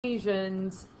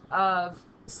equations of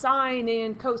sine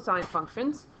and cosine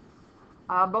functions.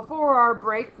 Before our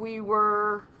break, we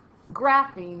were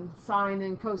graphing sine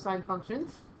and cosine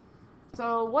functions.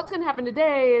 So what's going to happen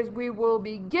today is we will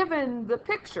be given the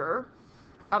picture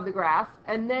of the graph,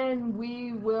 and then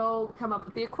we will come up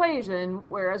with the equation,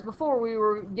 whereas before we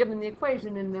were given the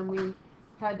equation and then we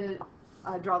had to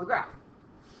draw the graph.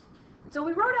 So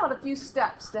we wrote out a few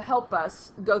steps to help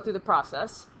us go through the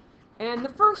process. And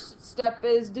the first step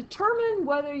is determine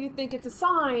whether you think it's a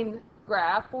sine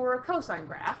graph or a cosine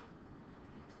graph.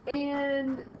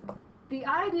 And the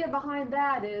idea behind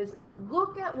that is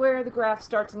look at where the graph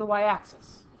starts on the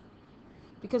y-axis.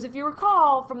 Because if you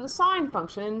recall from the sine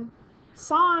function,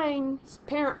 sine's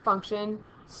parent function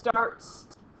starts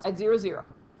at 0, 0.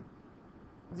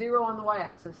 0 on the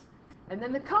y-axis. And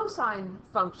then the cosine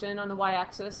function on the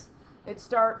y-axis,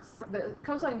 the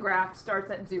cosine graph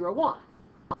starts at 0, 1.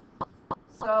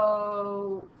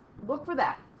 So look for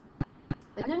that.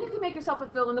 And then you can make yourself a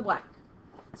fill in the blank.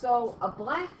 So a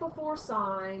blank before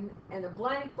sine and a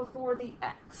blank before the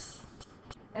x.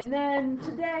 And then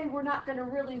today we're not going to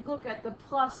really look at the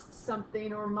plus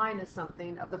something or minus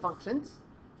something of the functions.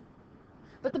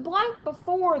 But the blank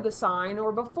before the sine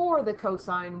or before the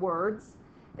cosine words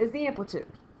is the amplitude.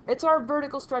 It's our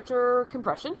vertical stretch or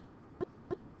compression.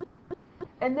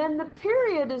 And then the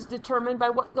period is determined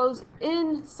by what goes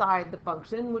inside the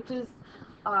function, which is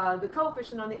the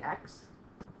coefficient on the x.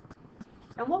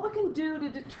 And what we can do to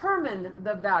determine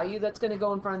the value that's going to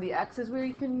go in front of the x is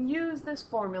we can use this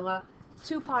formula,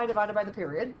 2 pi divided by the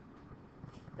period.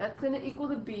 That's going to equal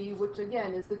to b, which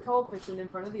again is the coefficient in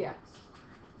front of the x.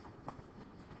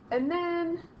 And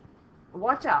then,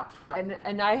 watch out,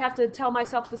 and I have to tell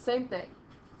myself the same thing.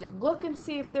 Look and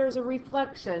see if there's a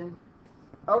reflection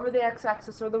over the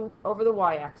x-axis or over the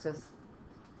y-axis,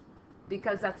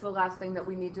 because that's the last thing that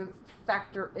we need to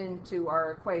factor into our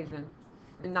equation,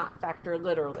 and not factor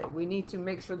literally. We need to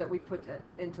make sure that we put it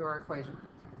into our equation.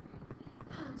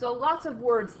 So lots of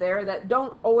words there that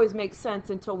don't always make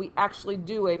sense until we actually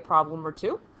do a problem or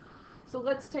two. So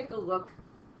let's take a look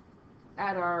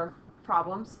at our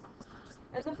problems.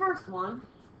 And the first one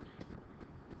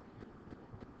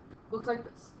looks like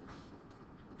this.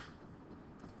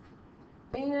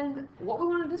 And what we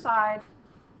want to decide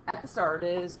at the start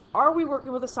is, are we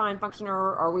working with a sine function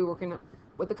or are we working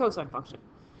with a cosine function?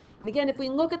 And again, if we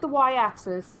look at the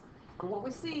y-axis, what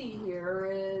we see here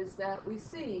is that we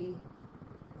see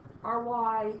our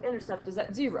y-intercept is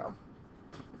at 0.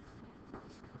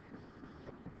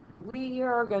 We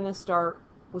are going to start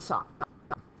with sine.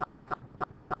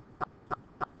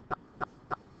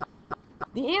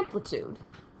 The amplitude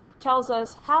tells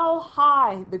us how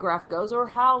high the graph goes or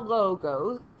how low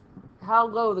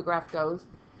the graph goes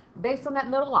based on that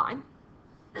middle line.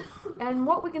 And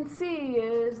what we can see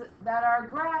is that our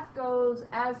graph goes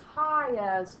as high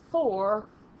as 4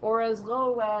 or as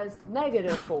low as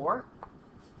 -4.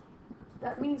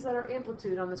 That means that our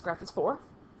amplitude on this graph is 4.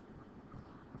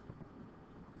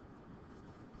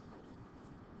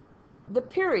 The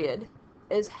period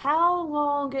is how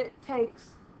long it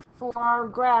takes for our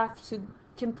graph to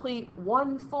complete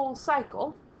one full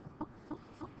cycle.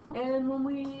 And when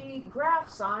we graph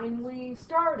sine, we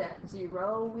start at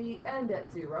 0, we end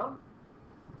at 0.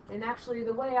 And actually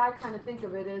the way I kind of think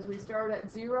of it is we start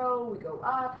at 0, we go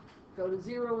up, go to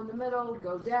 0 in the middle,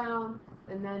 go down,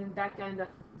 and then back down to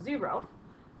 0.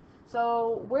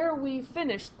 So where we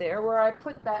finished there, where I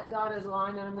put that dotted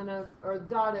line, and I'm going to, or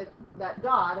dotted that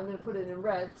dot, I'm going to put it in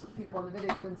red so people on the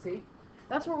video can see.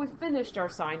 That's where we finished our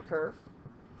sine curve.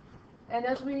 And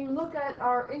as we look at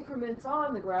our increments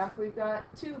on the graph, we've got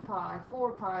 2 pi,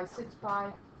 4 pi, 6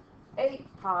 pi, 8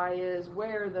 pi is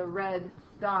where the red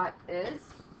dot is.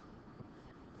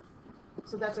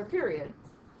 So that's our period.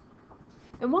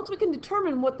 And once we can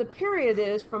determine what the period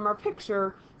is from our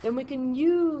picture, then we can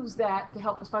use that to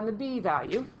help us find the b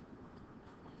value.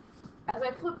 As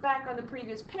I flip back on the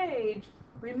previous page,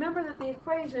 remember that the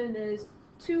equation is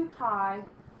 2 pi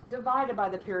divided by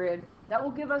the period. That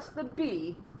will give us the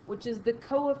b, which is the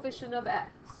coefficient of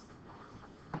x.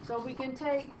 So we can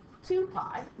take 2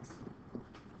 pi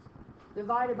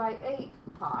divided by 8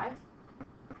 pi,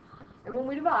 and when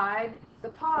we divide, the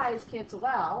pi's cancel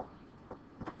out,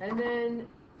 and then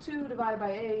 2 divided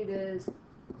by 8 is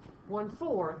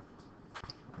 1/4.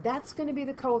 That's going to be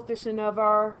the coefficient of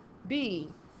our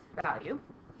b value.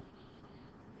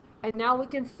 And now we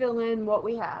can fill in what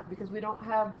we have, because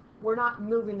we're not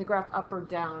moving the graph up or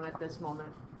down at this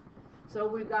moment. So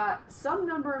we've got some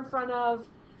number in front of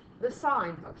the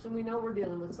sine function. We know we're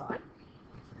dealing with sine.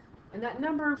 And that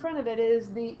number in front of it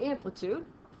is the amplitude.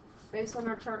 Based on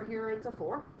our chart here, it's a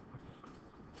 4.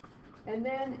 And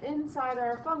then inside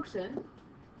our function,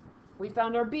 we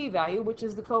found our b value, which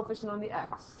is the coefficient on the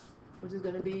x, which is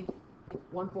going to be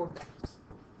 1/4 x.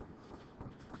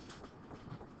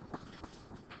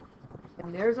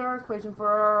 And there's our equation for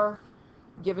our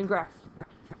given graph.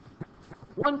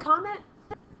 One comment,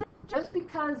 just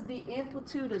because the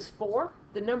amplitude is 4,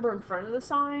 the number in front of the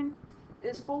sign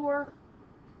is 4,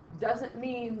 doesn't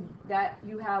mean that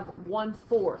you have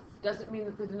 1/4. Doesn't mean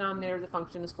that the denominator of the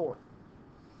function is 4.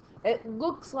 It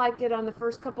looks like it on the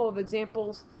first couple of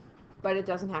examples, but it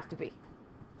doesn't have to be.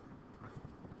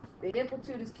 The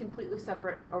amplitude is completely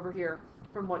separate over here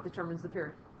from what determines the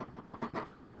period.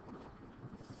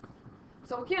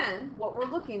 So again, what we're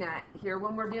looking at here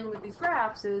when we're dealing with these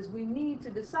graphs is we need to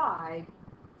decide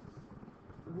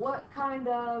what kind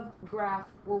of graph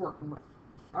we're working with.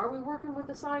 Are we working with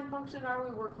a sine function? Are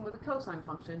we working with a cosine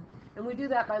function? And we do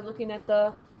that by looking at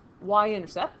the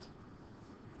y-intercept.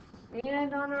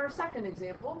 And on our second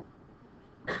example,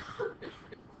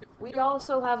 we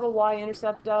also have a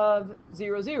y-intercept of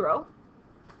 0, 0,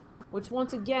 which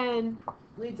once again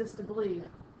leads us to believe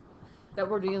that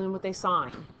we're dealing with a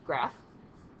sine graph.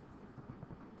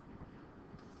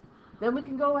 Then we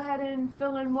can go ahead and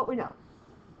fill in what we know.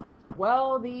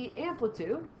 Well, the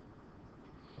amplitude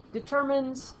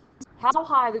determines how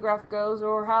high the graph goes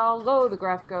or how low the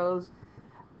graph goes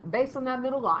based on that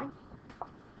middle line.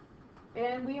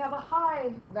 And we have a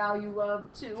high value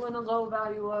of 2 and a low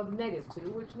value of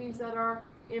 -2, which means that our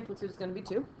amplitude is going to be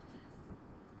 2.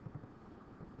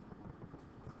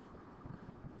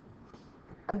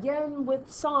 Again,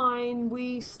 with sine,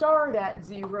 we start at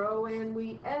 0 and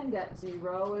we end at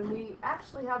 0, and we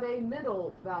actually have a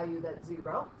middle value that's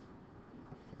 0.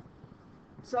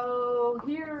 So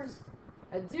here's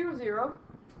at 0, 0,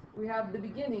 we have the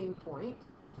beginning point.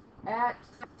 At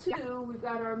 2, we've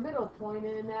got our middle point,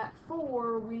 and at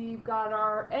 4, we've got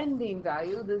our ending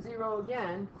value, the 0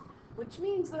 again, which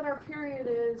means that our period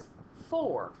is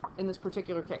 4 in this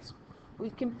particular case.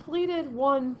 We've completed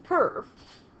one curve.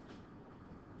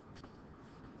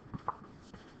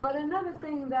 But another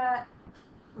thing that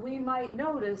we might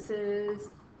notice is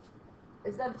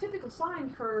that a typical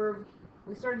sine curve,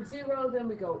 we start at 0, then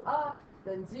we go up,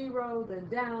 then 0, then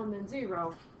down, then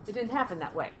 0. It didn't happen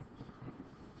that way.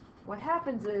 What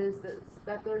happens is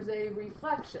that there's a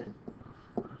reflection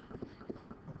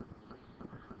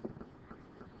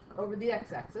over the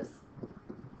x-axis.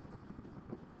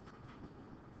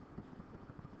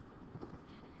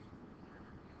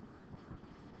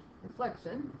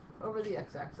 Reflection over the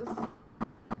x-axis,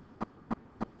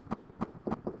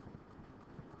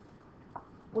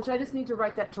 which I just need to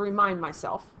write that to remind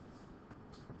myself.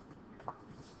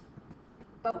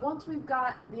 But once we've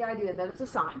got the idea that it's a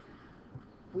sine,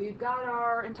 we've got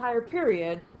our entire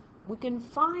period, we can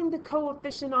find the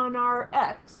coefficient on our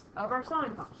x of our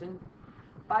sine function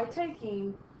by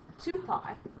taking 2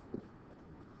 pi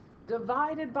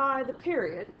divided by the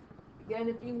period. Again,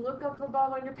 if you look up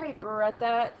above on your paper at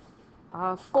that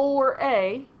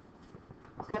 4a,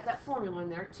 it's got that formula in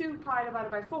there, 2 pi divided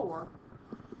by 4.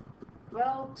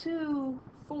 Well,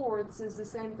 2/4 is the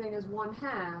same thing as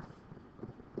 1/2,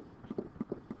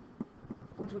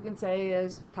 which we can say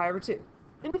is pi over 2.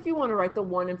 And if you want to write the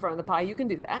 1 in front of the pi, you can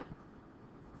do that.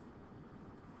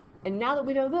 And now that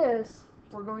we know this,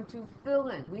 we're going to fill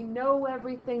in. We know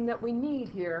everything that we need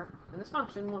here in this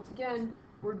function. Once again,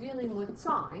 we're dealing with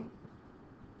sine.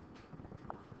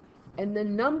 And the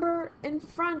number in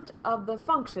front of the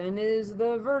function is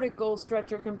the vertical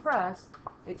stretch or compress.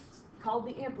 It's called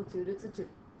the amplitude. It's a 2.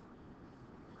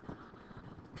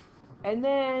 And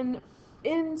then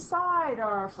inside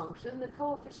our function, the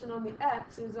coefficient on the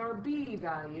x is our b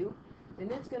value,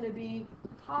 and it's going to be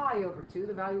pi over 2,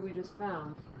 the value we just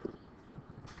found.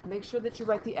 Make sure that you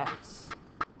write the x.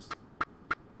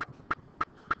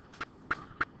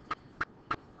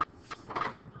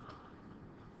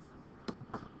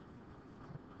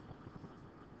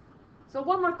 So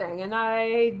one more thing, and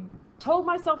I told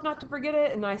myself not to forget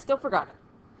it, and I still forgot it.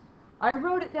 I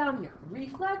wrote it down here.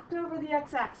 Reflect over the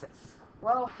x-axis.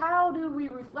 Well, how do we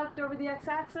reflect over the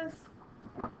x-axis?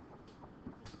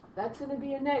 That's going to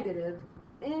be a negative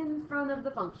in front of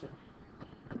the function.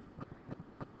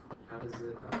 How does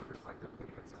it reflect over the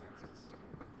x-axis?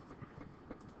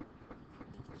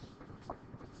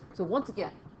 So once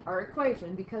again, our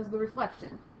equation, because of the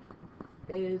reflection,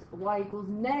 is y equals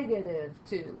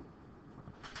 -2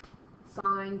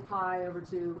 sine pi over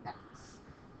 2x.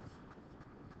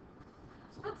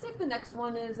 So let's see if the next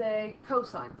one is a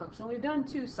cosine function. We've done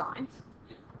 2 sines.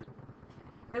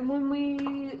 And when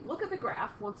we look at the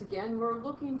graph, once again, we're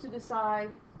looking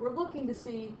to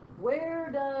see where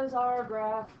does our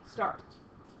graph start?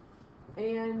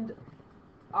 And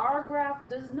our graph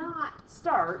does not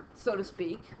start, so to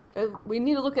speak. We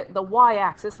need to look at the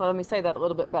y-axis. So let me say that a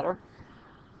little bit better.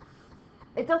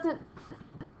 It doesn't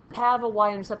have a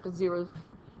y-intercept of 0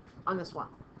 on this one.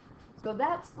 So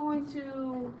that's going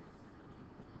to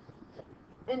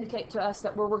indicate to us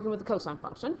that we're working with the cosine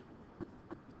function.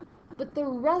 But the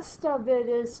rest of it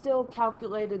is still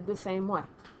calculated the same way.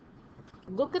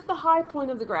 Look at the high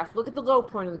point of the graph. Look at the low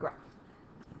point of the graph.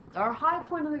 Our high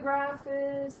point of the graph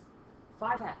is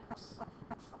 5 halves.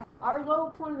 Our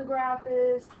low point of the graph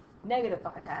is negative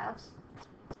 5 halves.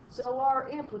 So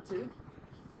our amplitude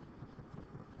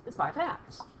is 5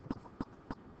 halves.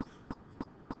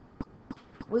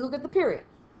 We look at the period.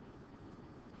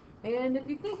 And if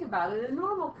you think about it, a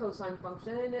normal cosine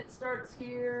function, it starts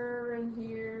here and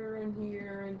here and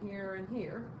here and here and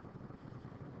here.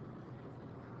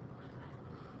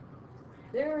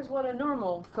 There's what a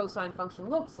normal cosine function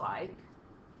looks like.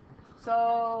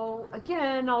 So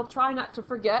again, I'll try not to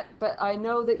forget, but I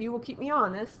know that you will keep me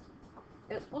honest.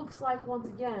 It looks like, once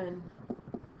again,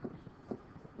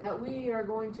 that we are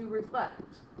going to reflect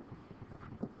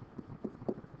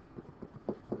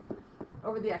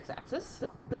over the x-axis.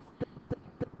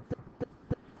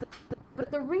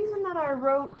 But the reason that I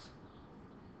wrote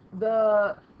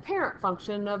the parent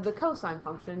function of the cosine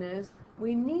function is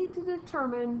we need to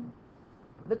determine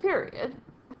the period,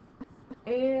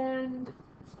 and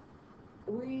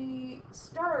we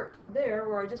start there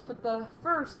where I just put the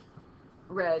first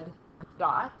red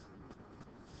dot,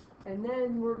 and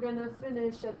then we're going to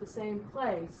finish at the same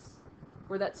place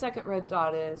where that second red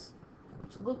dot is,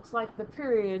 which looks like the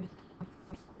period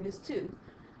is 2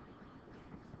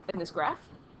 in this graph.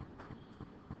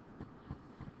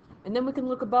 And then we can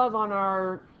look above on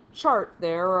our chart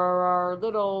there, or our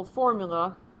little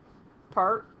formula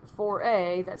part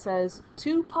 4a that says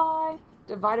 2 pi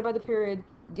divided by the period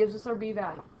gives us our b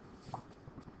value. So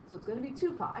it's going to be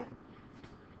 2 pi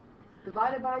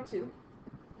divided by 2.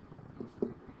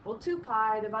 Well, 2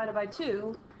 pi divided by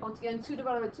 2, once again, 2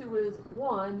 divided by 2 is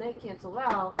 1. They cancel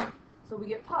out, so we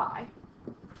get pi.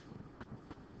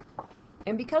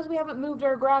 And because we haven't moved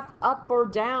our graph up or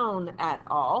down at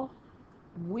all,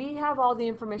 we have all the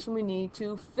information we need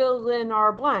to fill in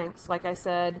our blanks, like I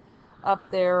said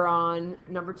up there on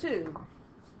number 2.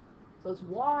 So it's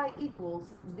y equals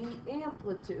the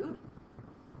amplitude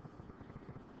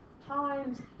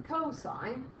times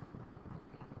cosine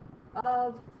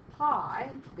of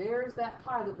pi. There's that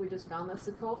pi that we just found. That's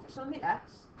the coefficient on the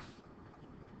x.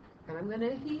 And I'm going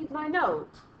to heed my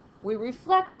note. We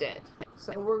reflect it.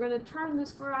 So we're going to turn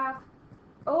this graph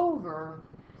over.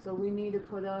 So we need to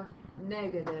put a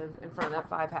negative in front of that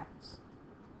 5 halves.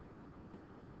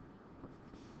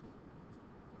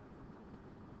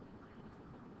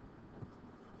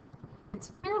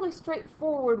 It's fairly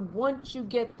straightforward once you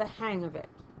get the hang of it.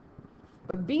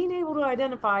 But being able to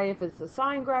identify if it's a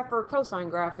sine graph or a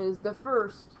cosine graph is the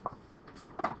first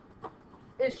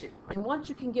issue. And once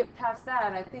you can get past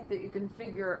that, I think that you can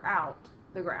figure out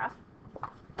the graph,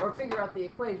 or figure out the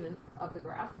equation of the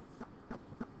graph.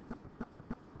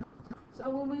 So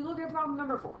when we look at problem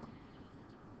number 4,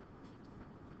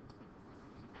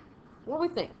 what do we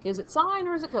think? Is it sine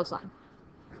or is it cosine?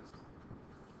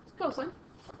 It's cosine.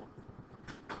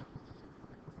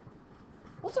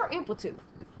 What's our amplitude?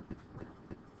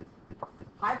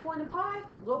 High point of pi,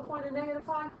 low point of negative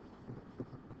pi.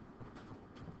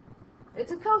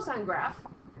 It's a cosine graph.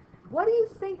 What do you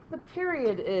think the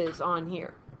period is on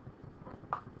here?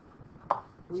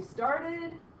 We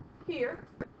started here,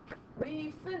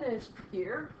 we finished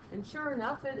here, and sure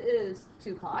enough, it is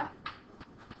 2 pi.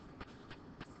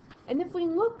 And if we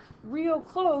look real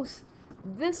close,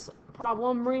 this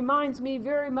problem reminds me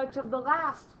very much of the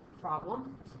last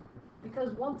problem,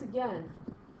 because once again,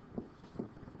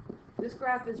 this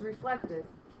graph is reflected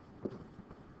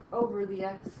over the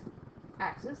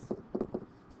x-axis.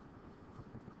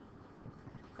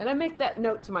 And I make that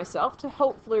note to myself to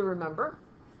hopefully remember.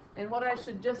 And what I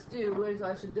should just do is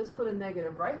I should just put a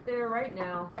negative right there, right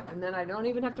now, and then I don't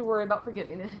even have to worry about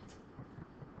forgetting it.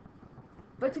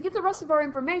 But to get the rest of our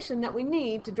information that we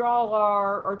need to draw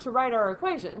or to write our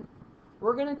equation,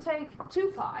 we're going to take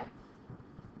 2 pi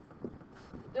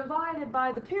divided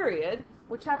by the period,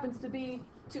 which happens to be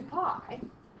 2 pi.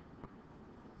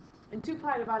 And 2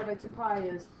 pi divided by 2 pi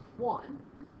is 1.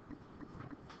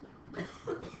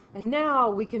 And now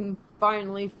we can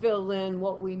finally fill in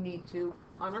what we need to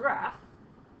on our graph.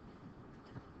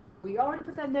 We already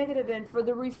put that negative in for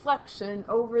the reflection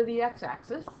over the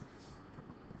x-axis.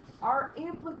 Our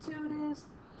amplitude is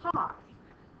pi.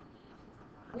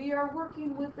 We are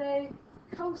working with a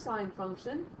cosine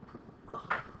function.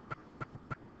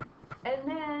 And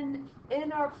then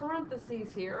in our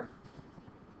parentheses here,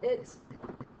 it's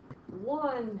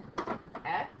 1x,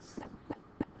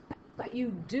 but you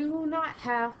do not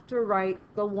have to write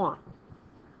the 1.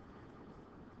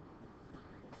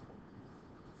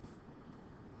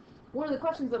 One of the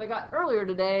questions that I got earlier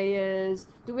today is,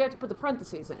 do we have to put the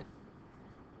parentheses in?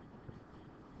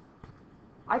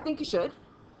 I think you should.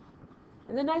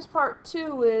 And the nice part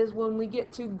too is when we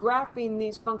get to graphing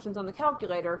these functions on the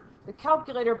calculator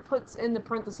puts in the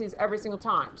parentheses every single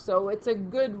time. So it's a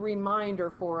good reminder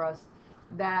for us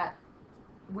that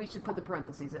we should put the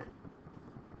parentheses in.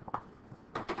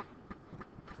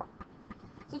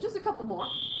 So just a couple more.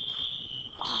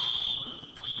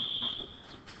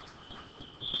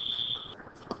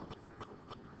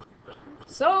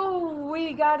 So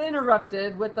we got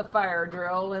interrupted with the fire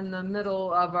drill in the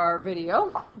middle of our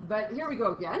video, but here we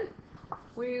go again.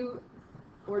 We're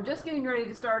just getting ready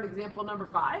to start example number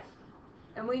 5,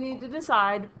 and we need to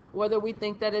decide whether we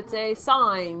think that it's a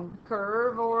sine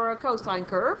curve or a cosine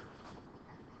curve.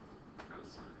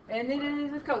 And it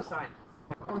is a cosine,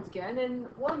 once again, and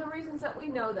one of the reasons that we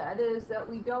know that is that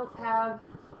we don't have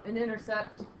an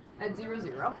intercept at 0,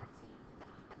 0.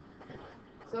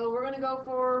 So we're going to go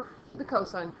for the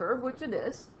cosine curve, which it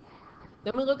is.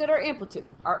 Then we look at our amplitude.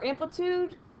 Our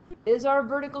amplitude is our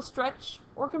vertical stretch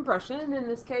or compression. In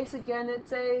this case, again,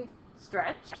 it's a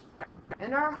stretch.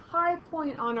 And our high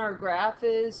point on our graph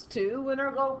is 2, and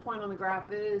our low point on the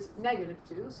graph is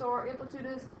 -2. So our amplitude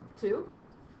is 2.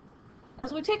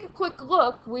 As we take a quick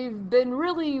look, we've been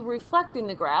really reflecting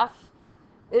the graph.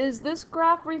 Is this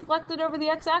graph reflected over the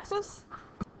x-axis?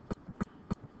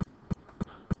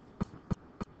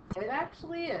 It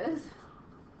actually is.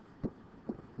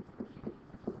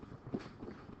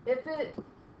 If it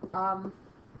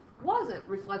wasn't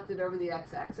reflected over the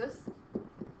x-axis,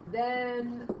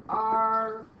 then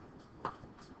our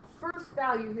first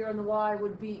value here on the y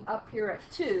would be up here at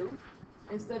 2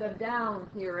 instead of down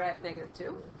here at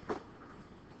 -2.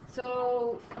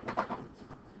 So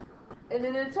in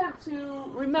an attempt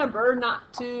to remember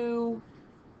not to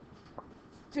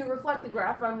reflect the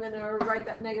graph, I'm going to write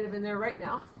that negative in there right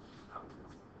now.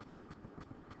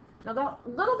 Now that's a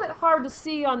little bit hard to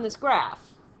see on this graph,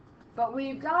 but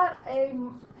we've got a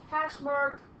hash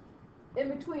mark in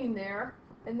between there,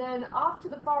 and then off to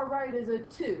the far right is a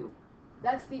 2.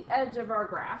 That's the edge of our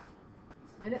graph.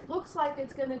 And it looks like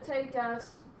it's going to take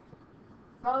us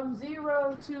from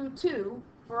 0 to 2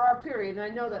 for our period. And I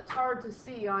know that's hard to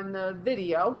see on the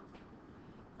video,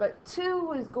 but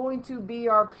 2 is going to be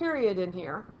our period in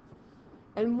here.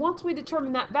 And once we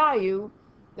determine that value,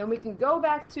 then we can go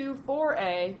back to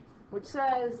 4a, which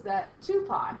says that 2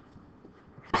 pi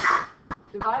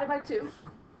divided by 2,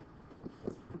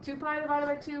 2 pi divided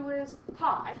by 2 is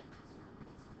pi,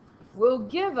 will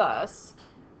give us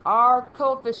our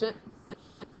coefficient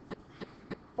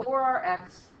for our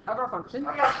x of our function.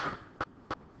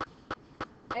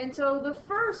 And so the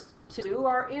first 2,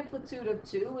 our amplitude of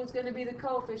 2, is going to be the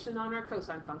coefficient on our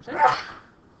cosine function.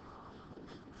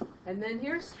 And then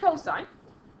here's cosine.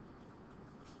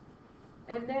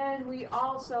 And then we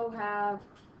also have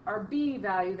our b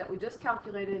value that we just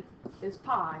calculated is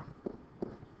pi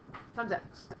times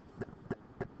x.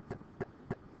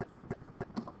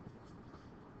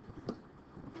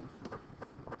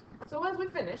 So as we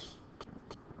finish,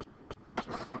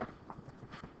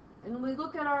 and when we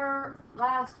look at our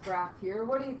last graph here,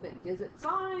 what do you think? Is it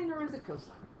sine or is it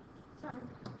cosine?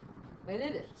 And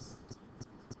it is.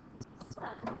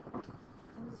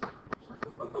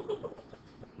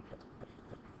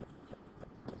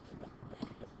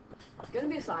 It's going to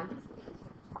be a sine.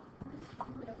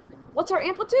 What's our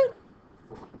amplitude?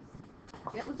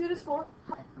 The amplitude is 4.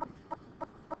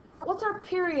 What's our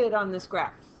period on this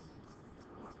graph?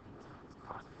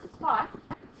 It's pi.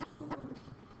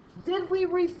 Did we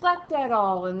reflect at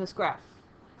all in this graph?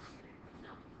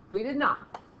 We did not.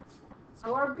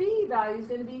 So our b value is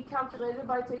going to be calculated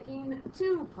by taking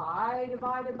 2 pi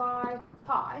divided by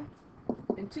pi.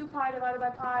 And 2 pi divided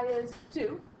by pi is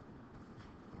 2.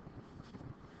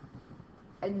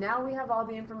 And now we have all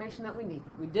the information that we need.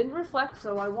 We didn't reflect,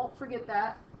 so I won't forget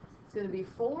that. It's going to be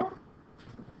 4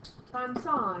 times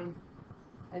sine,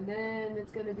 and then it's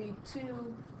going to be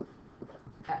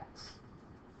 2x.